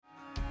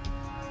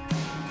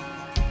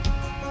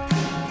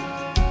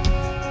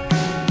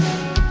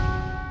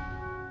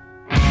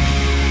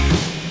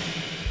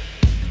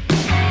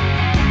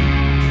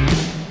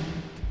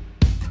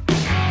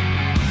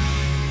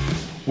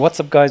What's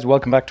up, guys?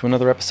 Welcome back to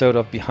another episode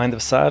of Behind the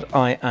Facade.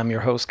 I am your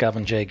host,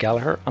 Gavin J.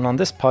 Gallagher, and on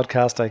this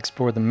podcast I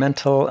explore the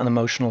mental and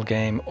emotional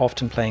game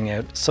often playing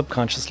out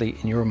subconsciously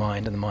in your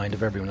mind and the mind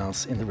of everyone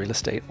else in the real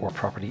estate or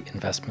property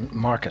investment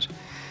market.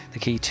 The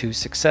key to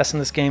success in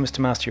this game is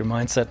to master your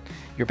mindset,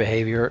 your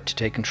behavior, to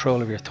take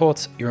control of your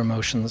thoughts, your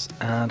emotions,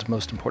 and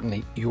most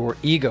importantly, your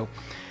ego.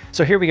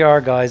 So here we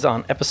are, guys,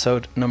 on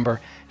episode number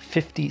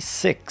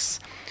 56.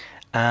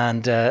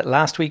 And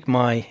last week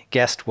my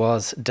guest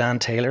was Dan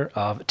Taylor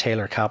of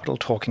Taylor Capital,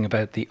 talking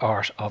about the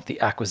art of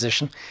the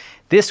acquisition.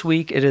 This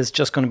week it is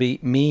just going to be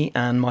me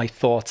and my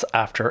thoughts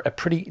after a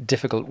pretty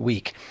difficult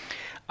week.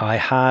 I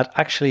had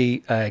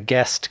actually a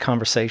guest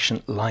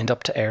conversation lined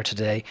up to air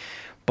today,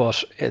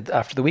 but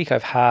after the week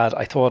I've had,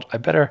 I thought I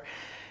better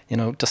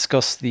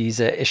discuss these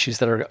issues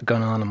that are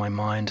going on in my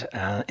mind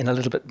in a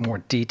little bit more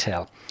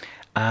detail.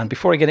 And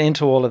before I get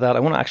into all of that, I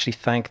want to actually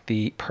thank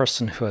the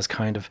person who has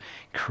kind of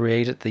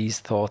created these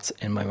thoughts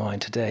in my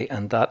mind today.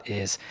 And that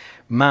is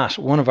Matt,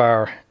 one of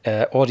our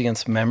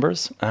audience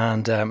members.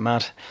 And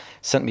Matt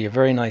sent me a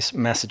very nice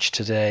message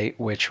today,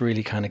 which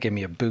really kind of gave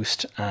me a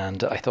boost.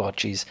 And I thought,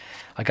 geez,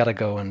 I got to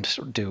go and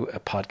do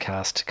a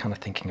podcast kind of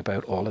thinking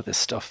about all of this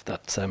stuff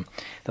that's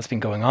been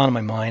going on in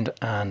my mind.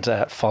 And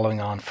following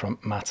on from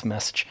Matt's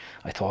message,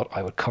 I thought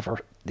I would cover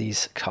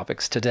these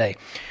topics today.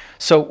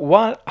 So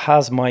what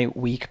has my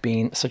week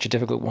been such a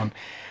difficult one?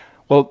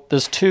 Well,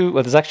 there's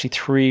actually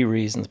three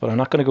reasons, but I'm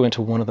not going to go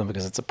into one of them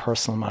because it's a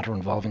personal matter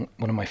involving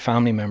one of my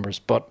family members.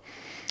 But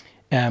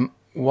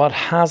what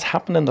has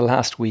happened in the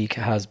last week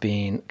has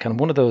been kind of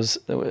one of those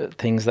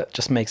things that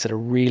just makes it a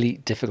really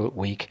difficult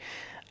week.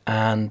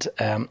 And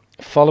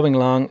following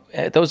along,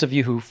 those of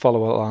you who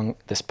follow along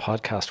this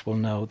podcast will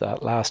know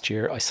that last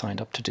year I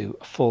signed up to do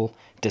a full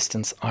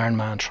distance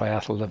Ironman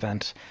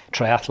triathlon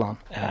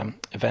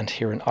event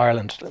here in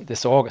Ireland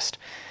this August.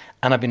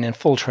 And I've been in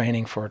full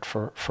training for it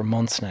for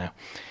months now.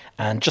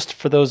 And just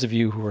for those of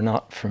you who are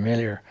not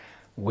familiar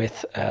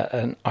with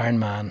an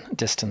Ironman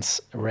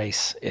distance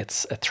race,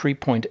 it's a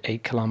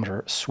 3.8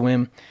 kilometer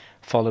swim,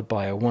 followed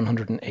by a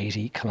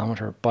 180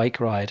 kilometer bike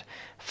ride,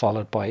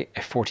 followed by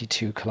a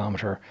 42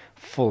 kilometer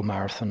full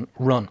marathon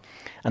run.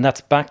 And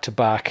that's back to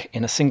back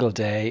in a single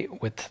day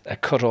with a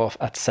cutoff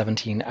at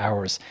 17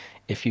 hours.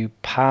 If you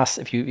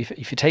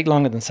take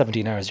longer than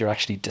 17 hours, you're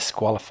actually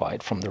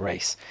disqualified from the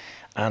race.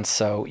 And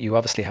so you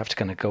obviously have to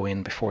kind of go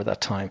in before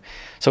that time.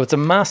 So it's a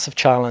massive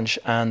challenge.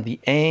 And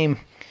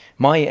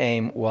my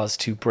aim was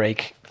to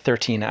break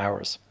 13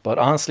 hours. But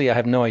honestly, I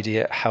have no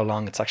idea how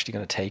long it's actually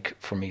going to take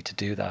for me to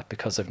do that,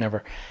 because I've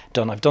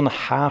done a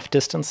half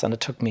distance and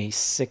it took me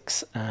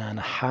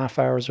 6.5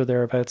 hours or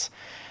thereabouts.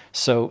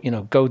 So,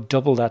 go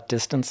double that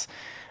distance.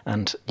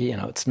 And,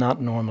 it's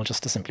not normal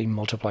just to simply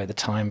multiply the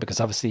time,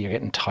 because obviously you're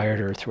getting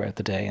tireder throughout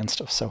the day and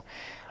stuff. So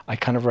I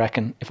kind of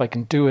reckon if I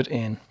can do it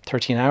in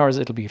 13 hours,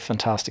 it'll be a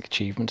fantastic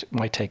achievement. It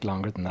might take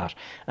longer than that.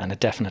 And it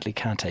definitely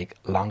can't take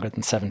longer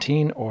than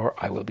 17 or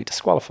I will be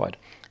disqualified.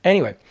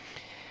 Anyway,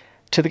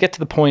 to get to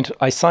the point,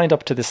 I signed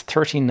up to this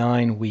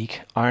 39-week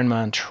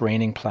Ironman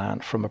training plan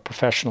from a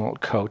professional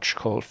coach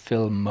called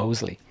Phil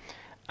Mosley.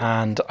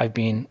 And I've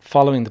been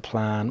following the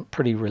plan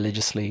pretty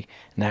religiously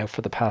now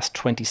for the past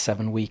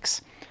 27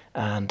 weeks.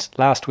 And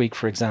last week,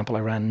 for example, I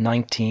ran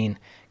 19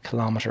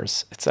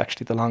 kilometers. It's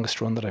actually the longest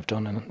run that I've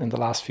done in the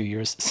last few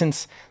years,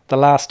 since the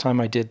last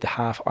time I did the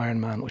half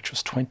Ironman, which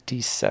was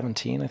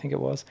 2017, I think it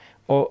was,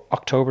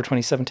 October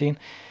 2017.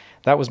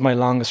 That was my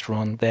longest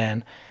run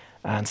then.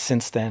 And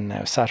since then,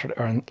 now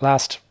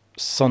last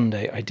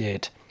Sunday, I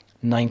did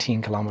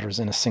 19 kilometers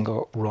in a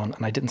single run,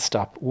 and I didn't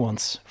stop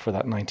once for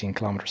that 19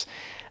 kilometers.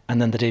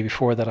 And then the day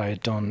before that, I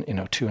had done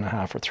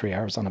 2.5 or 3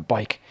 hours on a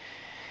bike.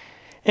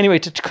 Anyway,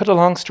 to cut a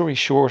long story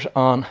short,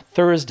 on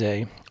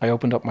Thursday, I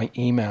opened up my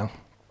email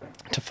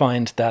to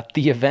find that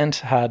the event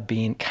had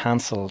been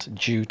cancelled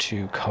due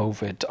to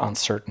COVID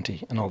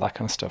uncertainty and all that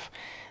kind of stuff.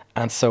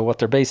 And so what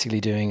they're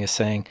basically doing is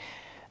saying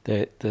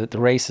the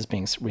race is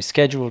being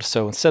rescheduled.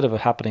 So instead of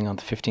it happening on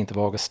the 15th of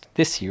August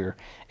this year,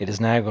 it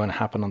is now going to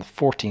happen on the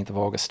 14th of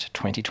August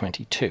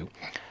 2022.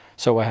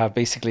 So I have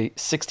basically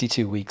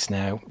 62 weeks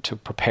now to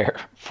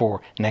prepare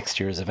for next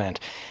year's event.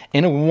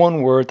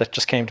 One word that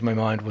just came to my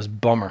mind was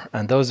bummer.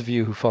 And those of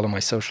you who follow my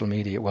social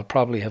media will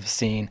probably have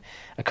seen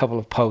a couple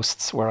of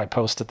posts where I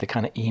posted the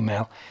kind of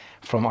email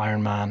from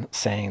Ironman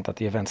saying that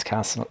the event's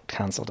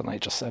cancelled. And I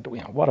just said,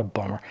 what a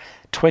bummer.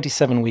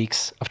 27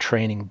 weeks of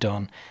training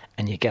done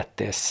and you get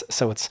this.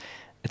 So it's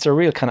a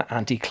real kind of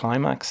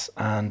anticlimax.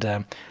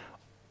 And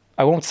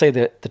I won't say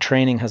that the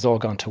training has all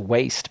gone to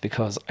waste,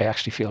 because I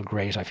actually feel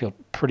great. I feel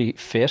pretty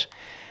fit,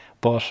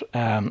 but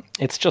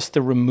it's just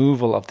the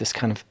removal of this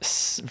kind of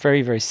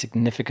very, very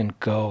significant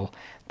goal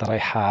that I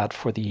had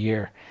for the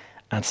year.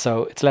 And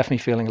so it's left me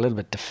feeling a little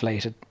bit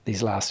deflated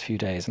these last few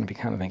days, and I've been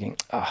kind of thinking,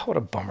 what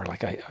a bummer.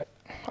 Like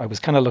I was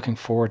kind of looking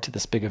forward to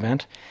this big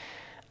event.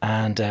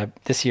 And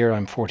this year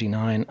I'm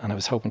 49 and I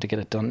was hoping to get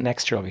it done.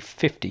 Next year I'll be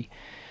 50,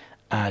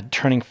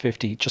 turning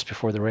 50 just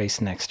before the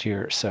race next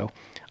year. So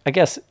I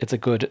guess it's a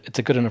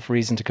good enough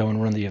reason to go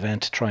and run the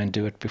event, to try and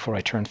do it before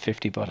I turn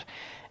 50. But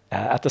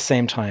At the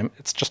same time,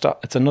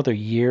 it's another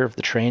year of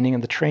the training,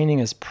 and the training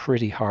is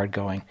pretty hard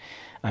going.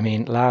 I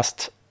mean,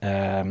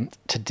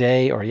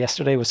 today or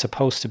yesterday was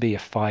supposed to be a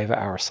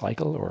 5-hour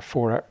cycle, or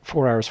 4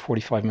 hours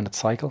 45-minute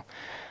cycle,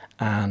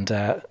 and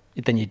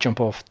then you jump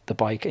off the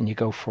bike and you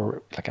go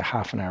for like a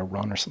half an hour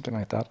run or something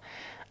like that.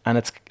 And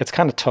it's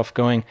kind of tough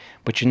going,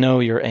 but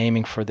you're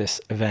aiming for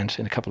this event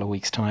in a couple of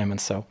weeks' time,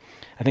 and so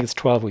I think it's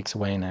 12 weeks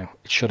away now.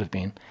 It should have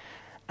been,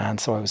 and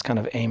so I was kind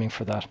of aiming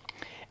for that.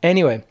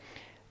 Anyway,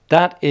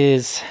 that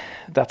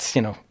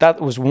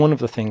was one of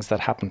the things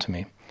that happened to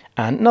me,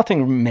 and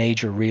nothing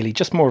major really,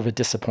 just more of a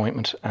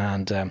disappointment.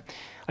 And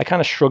I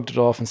kind of shrugged it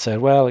off and said,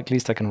 well, at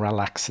least I can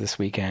relax this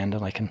weekend,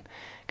 and I can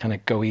kind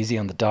of go easy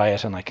on the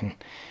diet, and I can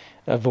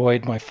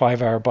avoid my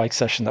 5-hour bike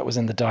session that was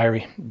in the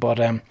diary. But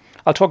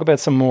I'll talk about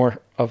some more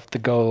of the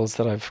goals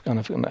that I've kind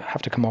of going to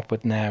have to come up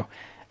with now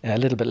a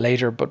little bit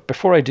later. But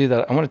before I do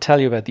that, I want to tell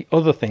you about the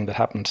other thing that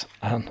happened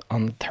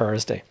on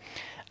Thursday.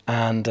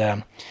 And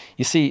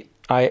you see,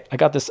 I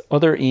got this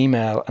other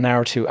email an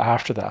hour or two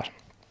after that.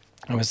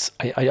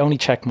 I only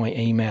check my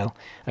email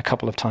a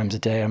couple of times a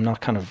day. I'm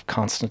not kind of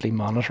constantly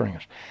monitoring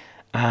it.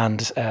 And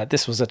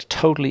this was a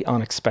totally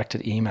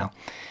unexpected email.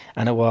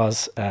 And it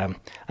was, I'm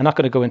not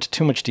going to go into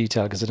too much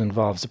detail because it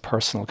involves a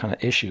personal kind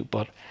of issue,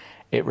 but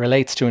it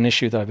relates to an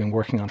issue that I've been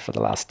working on for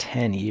the last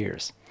 10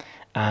 years.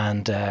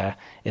 And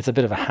it's a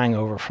bit of a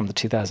hangover from the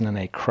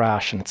 2008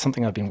 crash. And it's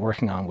something I've been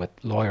working on with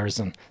lawyers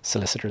and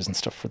solicitors and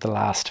stuff for the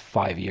last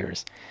 5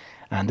 years.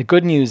 And the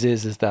good news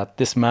is that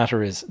this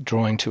matter is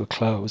drawing to a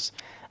close.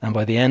 And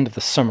by the end of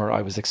the summer,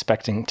 I was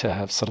expecting to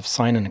have sort of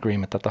signed an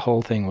agreement that the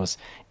whole thing was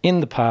in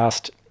the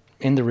past,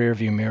 in the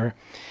rearview mirror.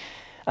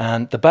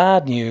 And the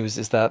bad news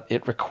is that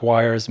it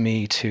requires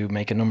me to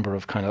make a number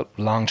of kind of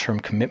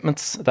long-term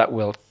commitments that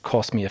will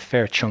cost me a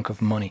fair chunk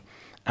of money.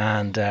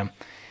 And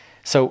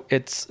so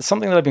it's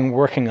something that I've been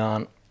working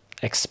on,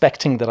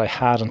 expecting that I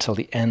had until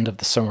the end of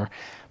the summer,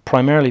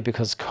 primarily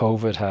because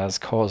COVID has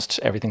caused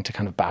everything to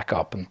kind of back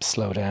up and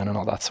slow down and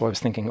all that. So I was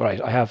thinking,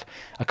 right, I have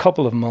a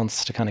couple of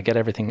months to kind of get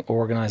everything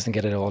organized and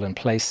get it all in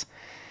place.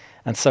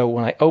 And so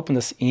when I open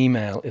this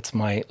email, it's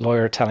my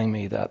lawyer telling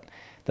me that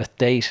the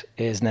date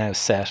is now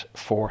set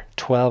for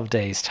 12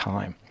 days'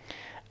 time,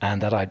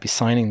 and that I'd be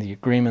signing the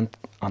agreement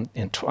on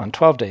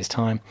 12 days'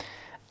 time.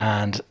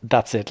 And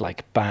that's it,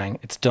 like bang,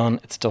 it's done,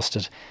 it's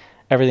dusted.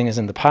 Everything is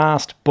in the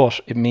past, but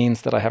it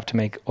means that I have to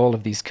make all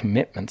of these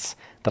commitments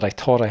that I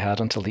thought I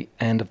had until the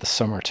end of the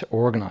summer to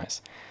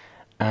organize.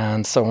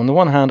 And so on the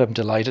one hand, I'm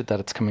delighted that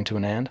it's coming to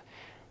an end.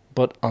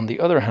 But on the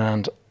other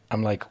hand,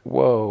 I'm like,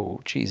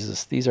 whoa,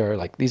 Jesus, these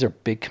are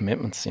big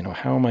commitments.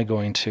 How am I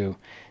going to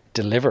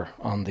deliver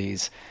on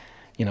these,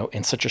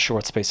 in such a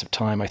short space of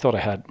time? I thought I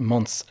had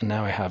months, and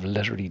now I have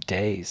literally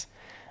days.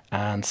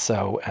 And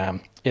so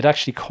it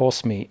actually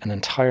cost me an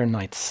entire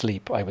night's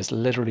sleep. I was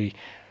literally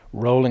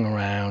rolling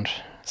around,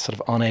 sort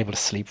of unable to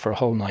sleep for a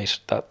whole night.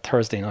 That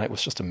Thursday night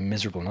was just a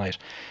miserable night.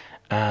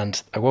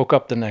 And I woke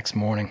up the next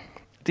morning,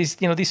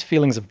 these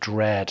feelings of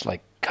dread,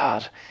 like,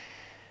 God,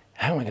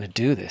 how am I going to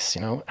do this?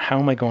 How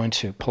am I going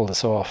to pull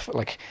this off?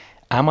 Like,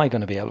 am I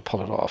going to be able to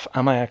pull it off?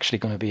 Am I actually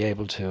going to be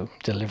able to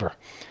deliver?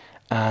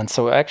 And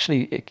so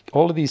actually,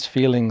 all of these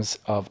feelings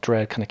of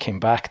dread kind of came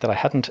back that I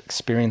hadn't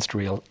experienced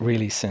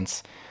really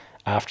since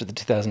after the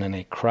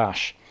 2008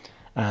 crash.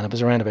 And it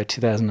was around about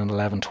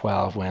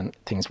 2011-12 when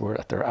things were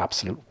at their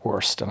absolute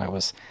worst. And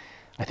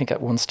I think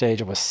at one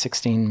stage I was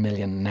 16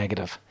 million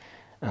negative.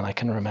 And I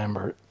can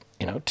remember,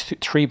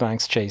 3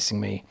 banks chasing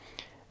me,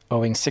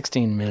 owing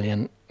 16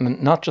 million,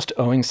 not just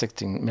owing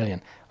 16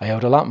 million. I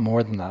owed a lot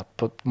more than that,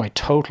 but my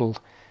total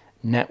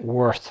net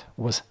worth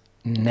was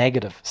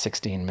negative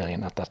 16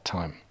 million at that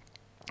time.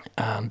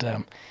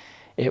 And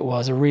it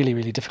was a really,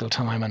 really difficult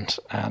time,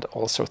 and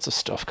all sorts of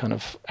stuff kind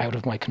of out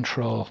of my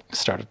control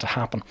started to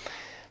happen.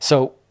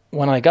 So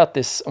when I got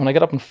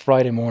up on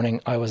Friday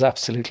morning, I was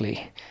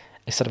absolutely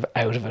sort of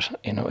out of it,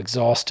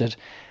 exhausted.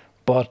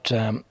 But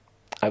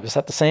I was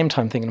at the same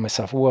time thinking to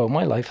myself, whoa,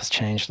 my life has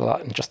changed a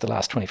lot in just the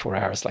last 24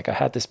 hours. Like, I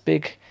had this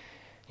big,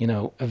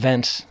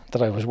 event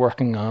that I was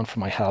working on for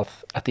my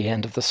health at the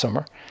end of the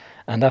summer,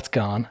 and that's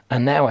gone.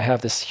 And now I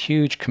have this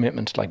huge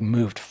commitment, like,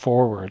 moved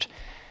forward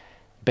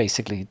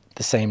basically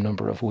the same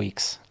number of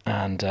weeks.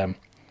 And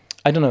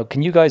I don't know,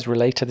 can you guys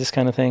relate to this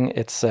kind of thing?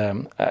 It's,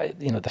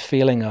 the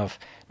feeling of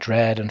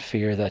dread and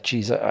fear that,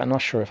 geez, I'm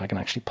not sure if I can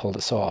actually pull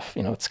this off.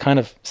 It's kind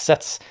of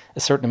sets a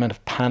certain amount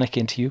of panic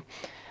into you.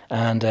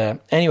 And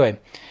anyway,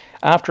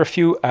 after a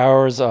few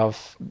hours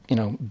of,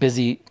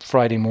 busy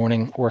Friday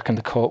morning, working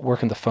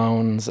the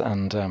phones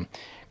and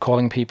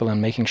calling people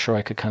and making sure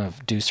I could kind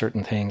of do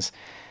certain things,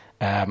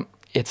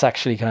 it's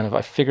actually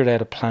I figured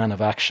out a plan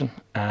of action.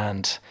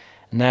 And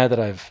now that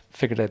I've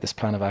figured out this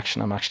plan of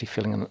action, I'm actually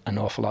feeling an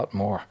awful lot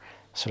more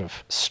sort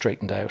of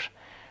straightened out.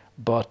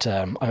 But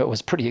I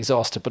was pretty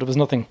exhausted, but it was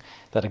nothing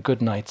that a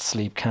good night's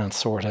sleep can't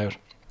sort out.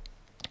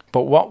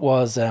 But what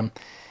was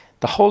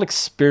the whole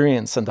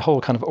experience and the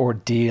whole kind of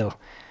ordeal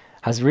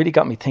has really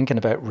got me thinking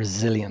about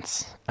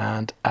resilience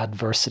and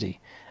adversity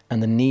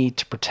and the need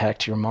to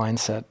protect your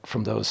mindset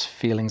from those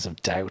feelings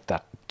of doubt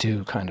that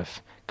do kind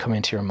of come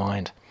into your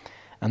mind.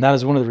 And that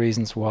is one of the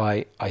reasons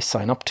why I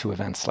sign up to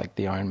events like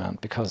the Ironman,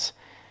 because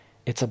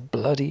it's a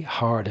bloody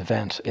hard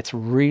event. It's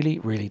really,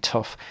 really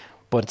tough.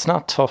 But it's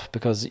not tough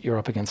because you're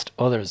up against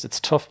others. It's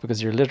tough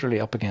because you're literally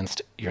up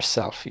against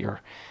yourself.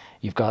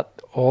 You've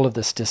got all of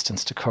this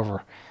distance to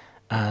cover,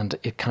 and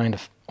it kind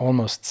of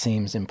almost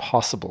seems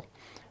impossible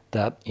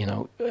that,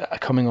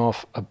 coming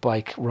off a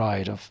bike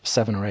ride of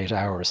 7 or 8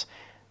 hours,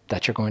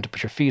 that you're going to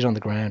put your feet on the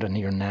ground and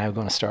you're now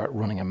going to start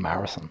running a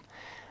marathon.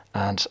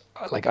 And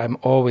like, I'm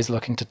always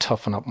looking to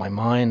toughen up my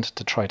mind,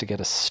 to try to get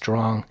as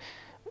strong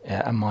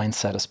a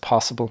mindset as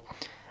possible,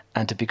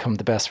 and to become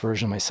the best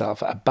version of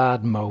myself, a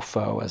bad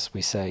mofo, as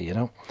we say,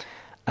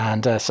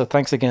 And so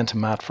thanks again to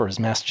Matt for his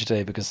message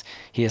today, because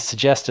he has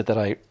suggested that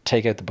I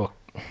take out the book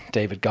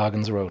David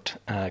Goggins wrote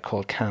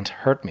called Can't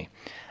Hurt Me.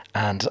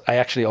 And I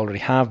actually already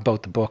have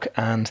both the book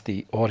and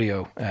the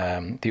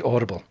the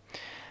Audible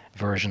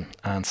version.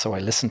 And so I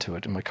listen to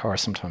it in my car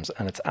sometimes,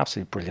 and it's an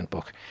absolutely brilliant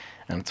book.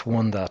 And it's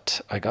one that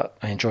I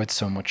enjoyed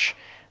so much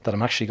that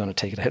I'm actually going to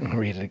take it out and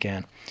read it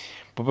again.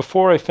 But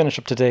before I finish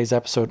up today's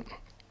episode,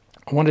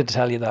 I wanted to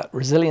tell you that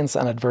resilience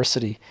and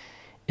adversity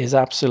is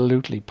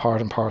absolutely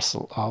part and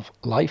parcel of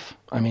life.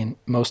 I mean,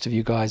 most of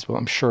you guys will,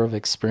 I'm sure, have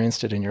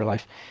experienced it in your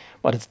life,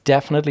 but it's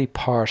definitely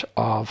part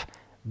of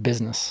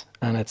business,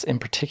 and it's in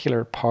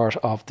particular part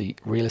of the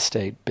real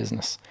estate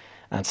business.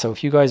 And so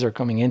if you guys are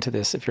coming into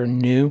this, if you're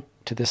new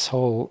to this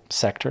whole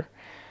sector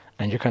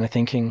and you're kind of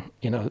thinking,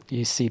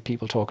 you see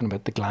people talking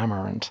about the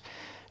glamour and,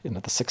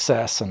 the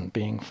success and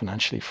being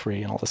financially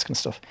free and all this kind of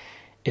stuff,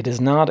 it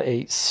is not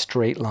a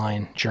straight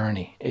line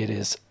journey. It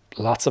is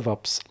lots of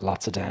ups,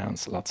 lots of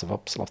downs, lots of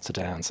ups, lots of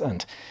downs.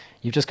 And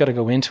you've just got to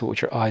go into it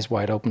with your eyes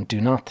wide open.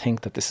 Do not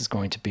think that this is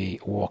going to be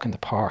a walk in the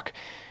park.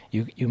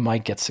 You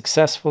might get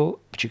successful,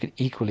 but you could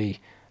equally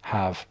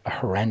have a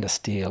horrendous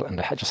deal, and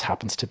it just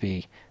happens to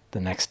be the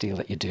next deal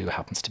that you do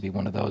happens to be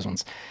one of those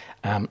ones.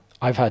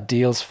 I've had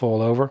deals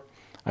fall over.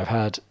 I've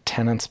had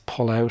tenants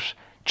pull out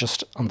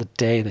just on the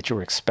day that you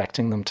were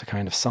expecting them to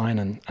kind of sign,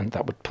 and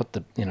that would put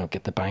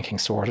get the banking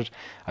sorted.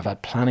 I've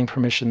had planning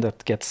permission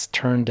that gets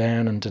turned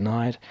down and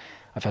denied.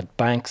 I've had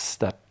banks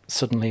that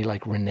suddenly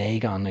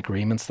renege on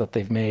agreements that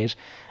they've made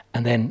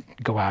and then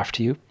go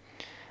after you.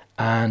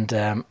 And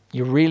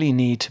you really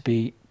need to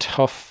be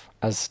tough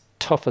as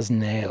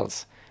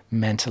nails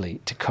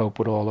mentally to cope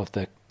with all of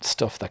the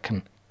stuff that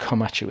can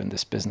come at you in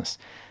this business.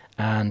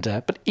 And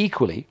but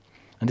equally,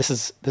 and this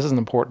is an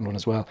important one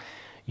as well,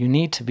 you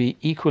need to be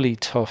equally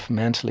tough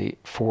mentally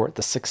for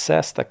the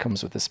success that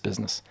comes with this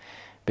business,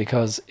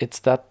 because it's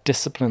that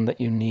discipline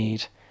that you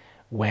need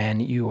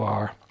when you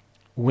are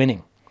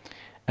winning.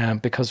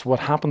 Because what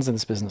happens in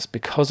this business,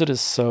 because it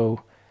is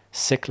so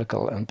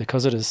cyclical and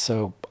because it is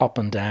so up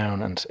and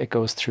down and it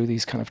goes through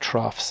these kind of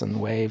troughs and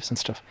waves and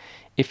stuff,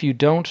 if you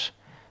don't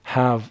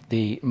have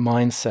the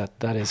mindset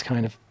that is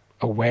kind of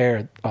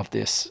aware of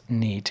this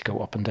need to go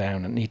up and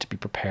down and need to be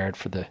prepared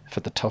for the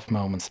tough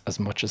moments as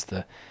much as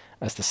the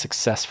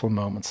successful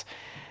moments,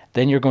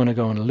 then you're going to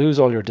go and lose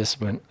all your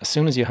discipline. As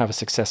soon as you have a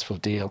successful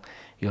deal,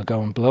 you'll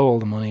go and blow all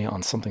the money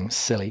on something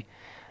silly,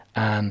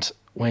 and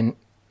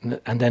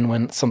then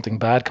when something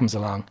bad comes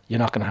along, you're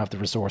not going to have the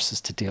resources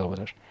to deal with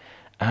it.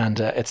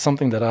 And it's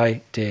something that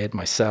I did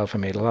myself. I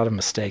made a lot of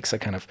mistakes. I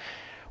kind of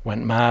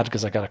went mad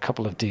because I got a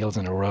couple of deals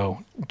in a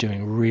row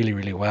doing really,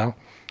 really well.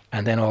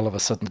 And then all of a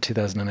sudden the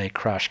 2008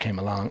 crash came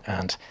along,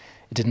 and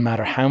it didn't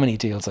matter how many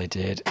deals I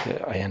did.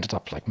 I ended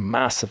up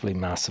massively,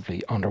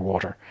 massively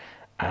underwater.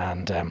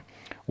 And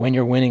when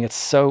you're winning, it's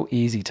so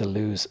easy to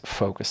lose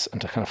focus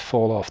and to kind of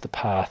fall off the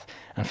path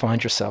and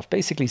find yourself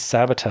basically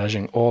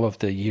sabotaging all of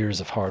the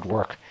years of hard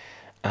work.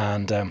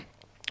 And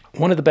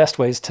one of the best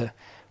ways to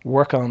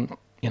work on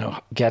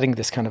getting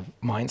this kind of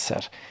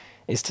mindset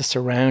is to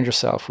surround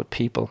yourself with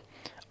people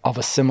of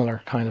a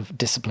similar kind of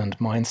disciplined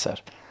mindset.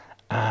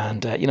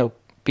 And,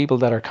 people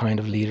that are kind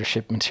of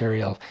leadership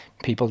material,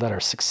 people that are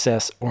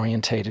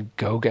success-orientated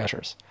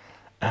go-getters.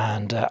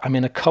 And I'm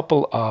in a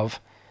couple of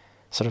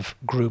sort of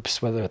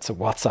groups, whether it's a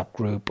WhatsApp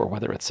group or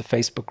whether it's a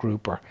Facebook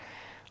group, or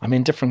I'm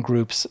in different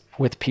groups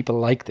with people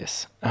like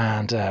this.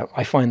 And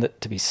I find that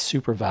to be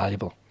super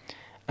valuable.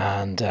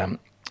 And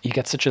you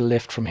get such a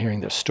lift from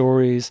hearing their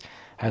stories,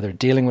 how they're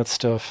dealing with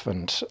stuff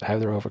and how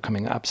they're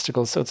overcoming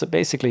obstacles. So it's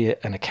basically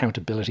an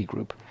accountability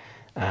group.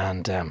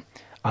 And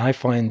I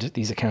find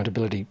these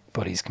accountability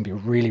buddies can be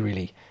really,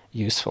 really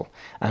useful.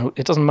 And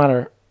it doesn't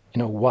matter,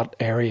 what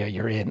area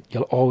you're in,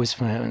 you'll always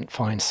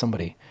find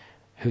somebody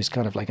who's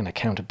kind of like an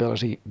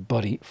accountability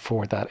buddy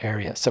for that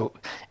area. So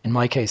in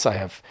my case, I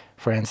have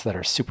friends that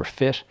are super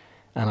fit,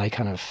 and I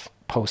kind of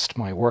post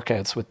my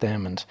workouts with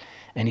them. And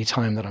any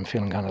time that I'm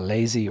feeling kind of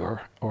lazy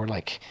or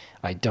like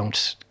I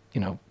don't,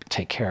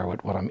 take care of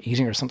what I'm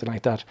eating or something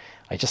like that,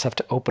 I just have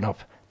to open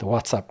up the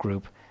WhatsApp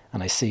group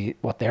and I see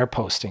what they're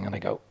posting and I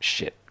go,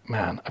 shit,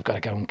 man, I've got to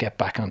go and get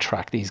back on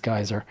track. These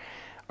guys are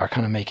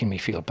kind of making me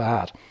feel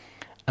bad.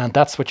 And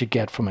that's what you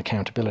get from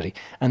accountability.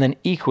 And then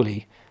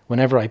equally,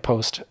 whenever I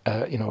post,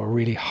 a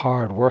really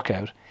hard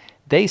workout,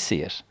 they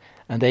see it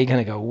and they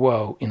kind of go,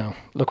 whoa, you know,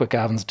 look what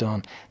Gavin's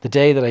done. The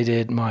day that I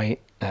did my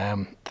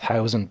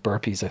 1,000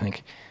 burpees, I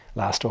think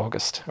last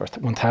August, or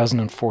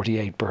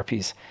 1,048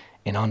 burpees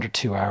in under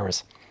 2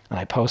 hours, and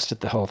I posted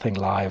the whole thing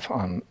live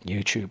on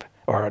YouTube,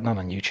 or not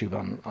on YouTube,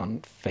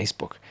 on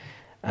Facebook.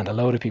 And a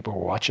load of people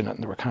were watching it,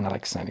 and they were kind of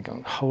like standing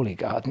going, holy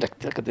God,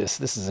 look at this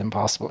is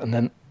impossible. And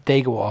then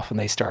they go off and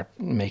they start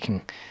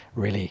making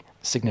really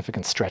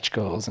significant stretch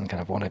goals and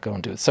kind of want to go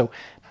and do it. So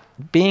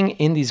being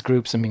in these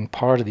groups and being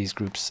part of these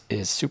groups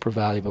is super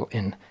valuable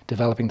in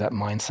developing that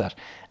mindset.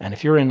 And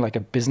if you're in like a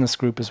business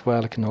group as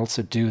well, it can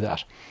also do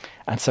that.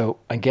 And so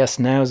I guess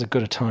now is as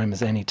good a time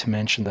as any to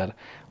mention that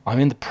I'm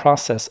in the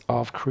process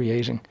of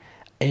creating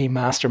a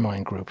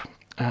mastermind group,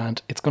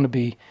 and it's going to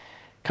be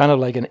kind of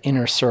like an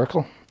inner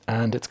circle.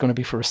 And it's going to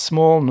be for a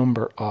small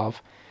number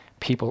of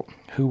people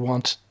who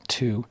want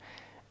to,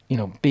 you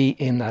know, be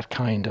in that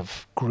kind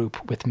of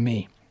group with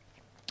me.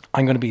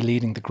 I'm going to be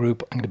leading the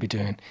group. I'm going to be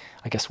doing,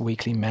 I guess,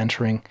 weekly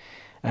mentoring.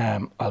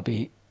 I'll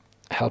be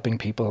helping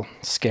people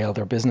scale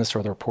their business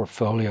or their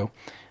portfolio,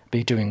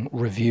 be doing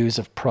reviews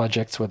of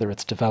projects, whether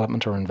it's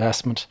development or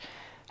investment,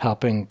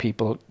 helping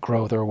people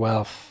grow their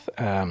wealth,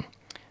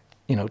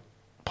 you know,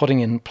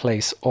 putting in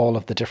place all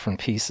of the different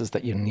pieces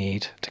that you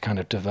need to kind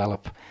of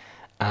develop.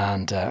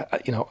 And,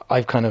 you know,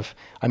 I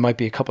might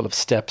be a couple of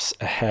steps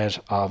ahead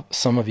of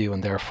some of you,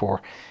 and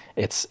therefore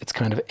it's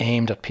kind of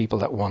aimed at people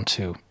that want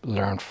to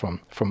learn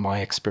from my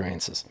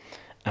experiences.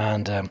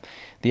 And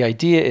the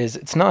idea is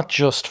it's not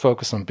just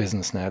focused on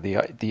business now.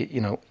 The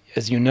you know,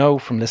 as you know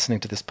from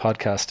listening to this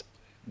podcast,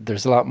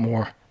 there's a lot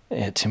more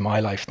to my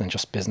life than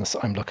just business.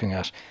 I'm looking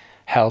at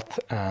health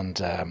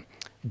and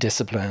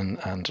discipline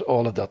and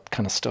all of that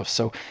kind of stuff.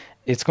 So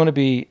it's going to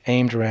be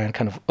aimed around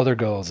kind of other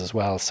goals as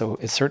well. So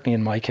it's certainly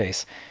in my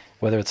case,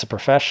 whether it's a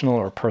professional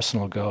or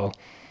personal goal,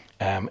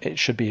 it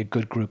should be a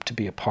good group to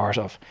be a part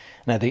of.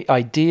 Now, the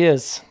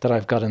ideas that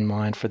I've got in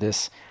mind for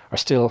this are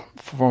still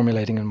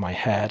formulating in my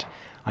head.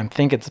 I'm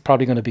thinking it's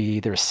probably going to be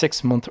either a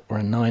 6-month or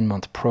a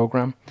 9-month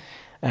program.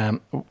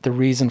 The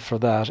reason for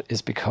that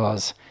is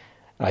because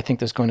I think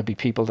there's going to be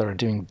people that are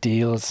doing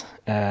deals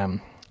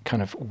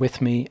kind of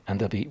with me,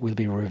 and we'll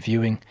be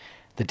reviewing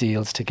the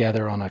deals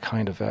together on a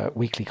kind of a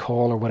weekly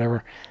call or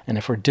whatever. And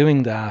if we're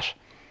doing that,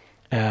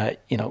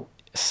 you know,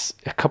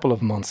 a couple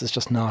of months is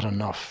just not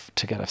enough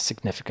to get a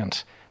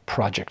significant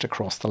project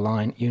across the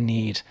line. You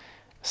need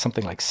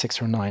something like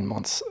 6 or 9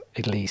 months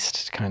at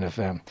least to kind of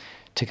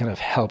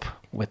help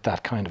with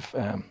that kind of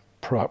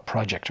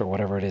project or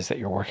whatever it is that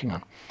you're working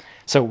on.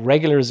 So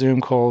regular Zoom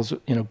calls,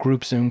 you know,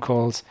 group Zoom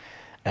calls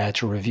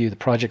to review the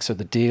projects or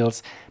the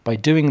deals. By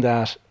doing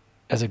that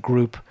as a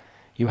group,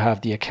 you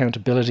have the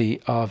accountability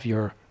of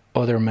your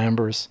other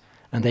members,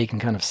 and they can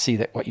kind of see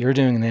that what you're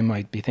doing, and they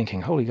might be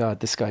thinking, holy God,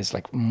 this guy's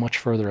like much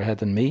further ahead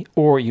than me.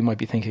 Or you might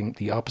be thinking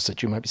the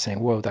opposite. You might be saying,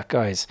 whoa, that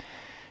guy's,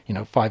 you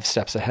know, 5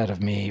 steps ahead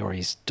of me, or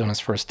he's done his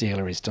first deal,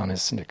 or he's done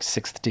his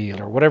 6th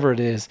deal, or whatever it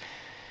is.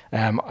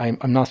 I'm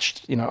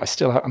not, you know,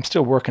 I'm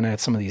still working out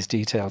some of these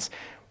details,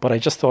 but I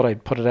just thought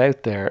I'd put it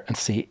out there and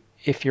see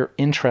if you're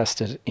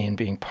interested in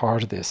being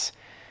part of this.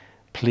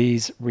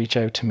 Please reach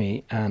out to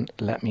me and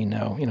let me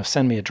know. You know,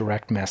 send me a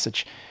direct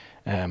message.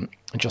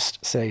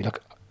 Just say,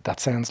 look, that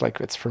sounds like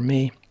it's for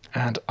me,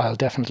 and I'll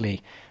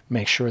definitely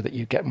make sure that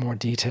you get more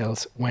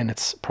details when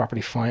it's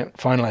properly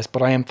finalized.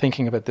 But I am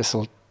thinking about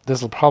this'll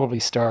probably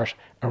start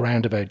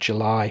around about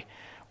July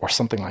or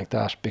something like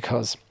that,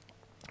 because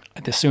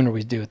the sooner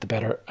we do it, the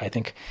better. I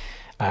think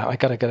I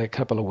got to get a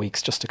couple of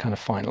weeks just to kind of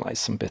finalize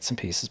some bits and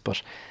pieces,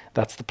 but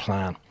that's the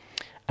plan.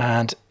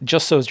 And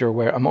just so as you're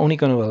aware, I'm only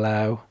going to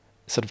allow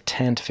sort of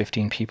 10 to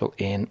 15 people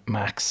in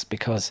max,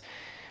 because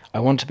I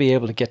want to be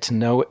able to get to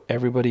know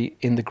everybody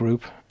in the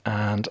group,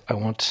 and I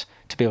want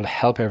to be able to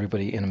help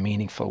everybody in a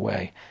meaningful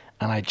way.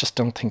 And I just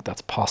don't think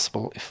that's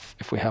possible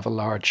if we have a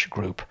large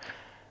group,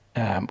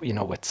 you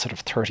know, with sort of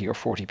 30 or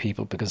 40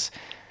 people, because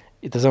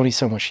there's only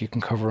so much you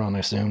can cover on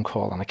a Zoom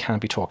call, and I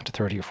can't be talking to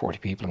 30 or 40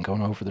 people and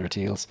going over their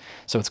deals.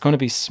 So it's going to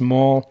be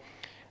small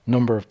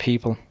number of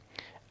people,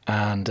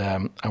 and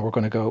we're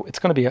going to go, it's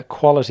going to be a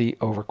quality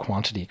over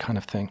quantity kind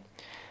of thing.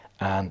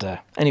 And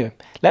anyway,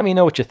 let me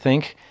know what you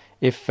think.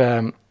 If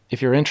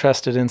you're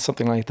interested in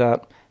something like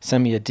that,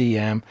 send me a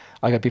DM.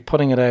 I'm going to be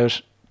putting it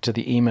out to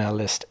the email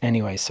list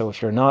anyway. So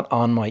if you're not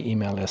on my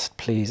email list,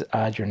 please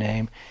add your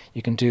name.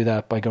 You can do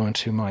that by going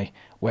to my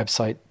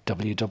website,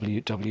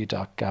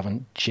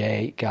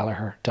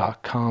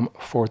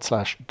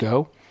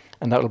 www.gavinjgallagher.com/go.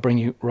 And that will bring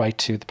you right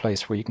to the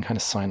place where you can kind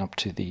of sign up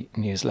to the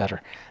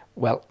newsletter.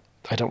 Well,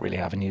 I don't really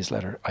have a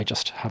newsletter. I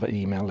just have an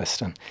email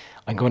list, and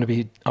I'm going to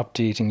be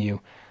updating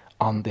you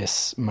on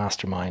this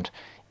mastermind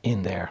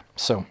in there.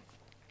 So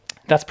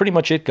that's pretty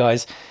much it,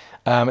 guys.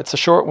 It's a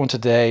short one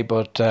today,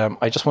 but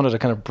I just wanted to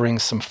kind of bring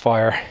some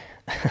fire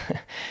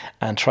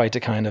and try to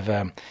kind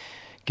of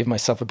give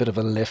myself a bit of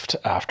a lift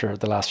after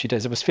the last few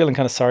days. I was feeling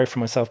kind of sorry for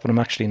myself, but I'm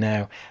actually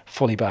now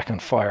fully back on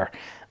fire,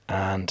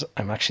 and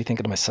I'm actually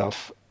thinking to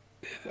myself,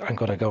 I'm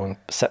going to go and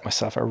set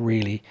myself a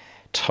really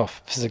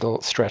tough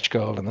physical stretch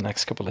goal in the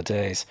next couple of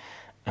days,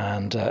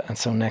 and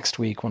so next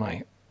week when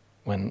I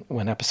when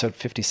episode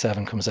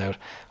 57 comes out,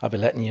 I'll be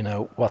letting you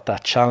know what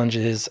that challenge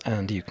is,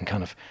 and you can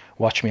kind of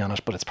watch me on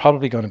it. But it's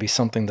probably going to be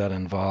something that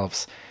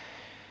involves,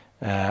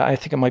 I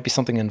think it might be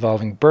something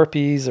involving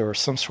burpees or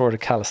some sort of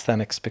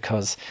calisthenics,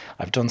 because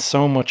I've done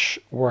so much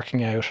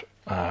working out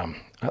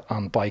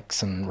on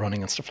bikes and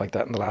running and stuff like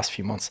that in the last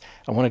few months.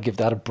 I want to give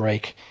that a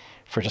break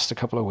for just a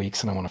couple of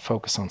weeks, and I want to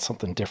focus on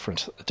something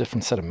different, a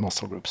different set of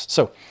muscle groups.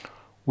 So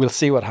we'll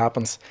see what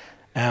happens.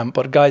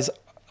 But guys,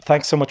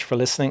 thanks so much for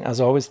listening.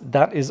 As always,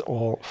 that is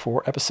all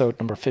for episode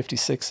number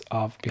 56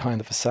 of Behind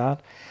the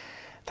Facade.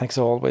 Thanks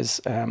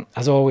always.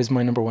 As always,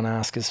 my number one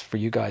ask is for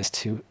you guys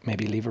to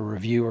maybe leave a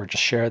review or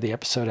just share the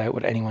episode out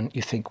with anyone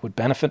you think would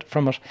benefit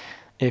from it.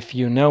 If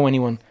you know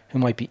anyone who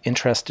might be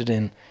interested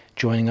in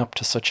joining up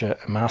to such a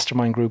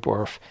mastermind group,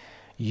 or if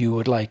you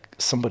would like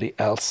somebody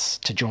else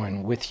to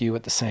join with you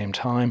at the same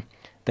time,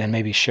 then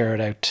maybe share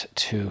it out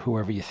to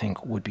whoever you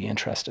think would be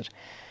interested.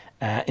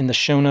 In the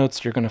show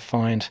notes, you're going to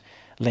find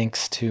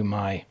links to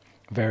my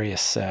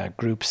various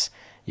groups.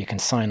 You can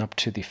sign up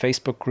to the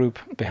Facebook group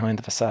Behind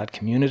the Facade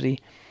Community,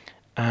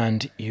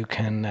 and you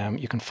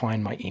can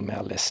find my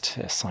email list,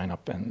 sign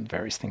up and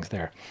various things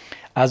there.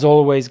 As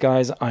always,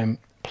 guys, I'm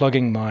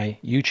plugging my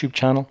YouTube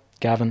channel,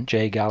 Gavin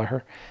J.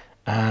 Gallagher,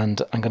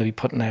 and I'm going to be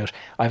putting out,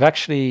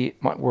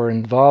 we're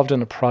involved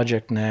in a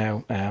project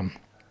now.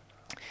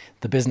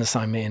 The business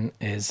I'm in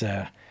is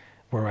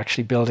we're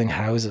actually building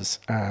houses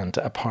and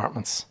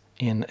apartments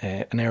in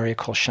an area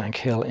called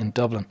Shankhill in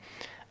Dublin.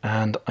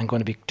 And I'm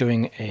going to be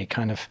doing a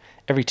kind of,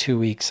 every 2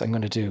 weeks, I'm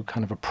going to do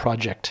kind of a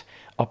project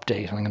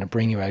update. And I'm going to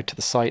bring you out to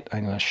the site.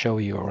 I'm going to show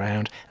you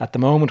around. At the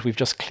moment, we've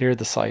just cleared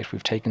the site.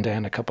 We've taken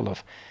down a couple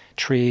of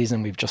trees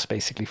and we've just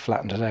basically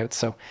flattened it out.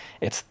 So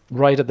it's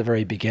right at the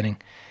very beginning.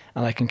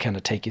 And I can kind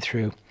of take you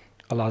through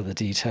a lot of the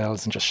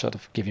details and just sort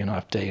of give you an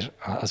update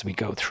as we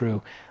go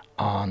through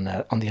on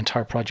the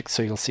entire project.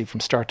 So you'll see from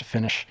start to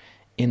finish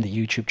in the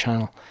YouTube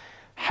channel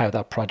how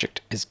that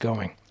project is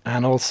going.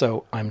 And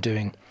also I'm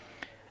doing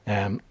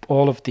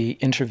all of the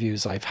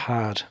interviews I've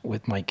had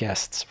with my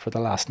guests for the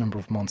last number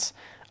of months.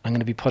 I'm going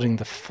to be putting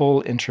the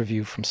full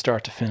interview from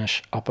start to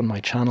finish up on my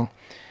channel.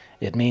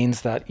 It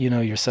means that, you know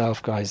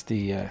yourself, guys,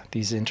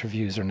 these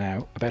interviews are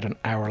now about an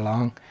hour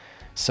long.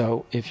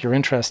 So if you're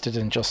interested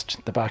in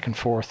just the back and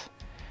forth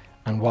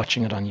and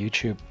watching it on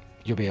YouTube,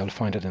 you'll be able to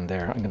find it in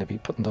there. I'm going to be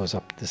putting those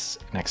up this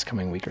next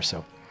coming week or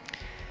so.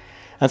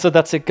 And so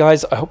that's it,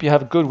 guys. I hope you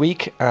have a good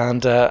week.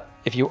 And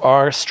if you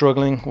are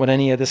struggling with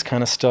any of this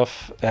kind of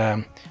stuff,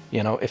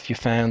 if you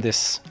found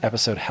this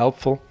episode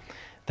helpful,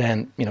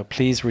 then,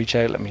 please reach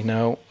out, let me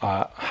know.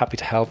 Happy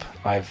to help.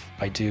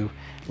 I do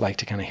like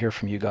to kind of hear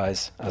from you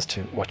guys as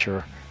to what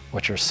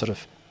you're sort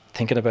of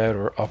thinking about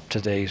or up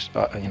to date,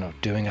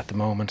 doing at the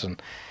moment,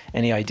 and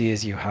any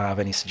ideas you have,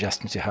 any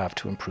suggestions you have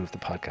to improve the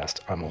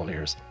podcast. I'm all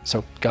ears.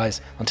 So guys,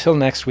 until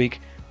next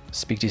week,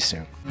 speak to you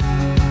soon.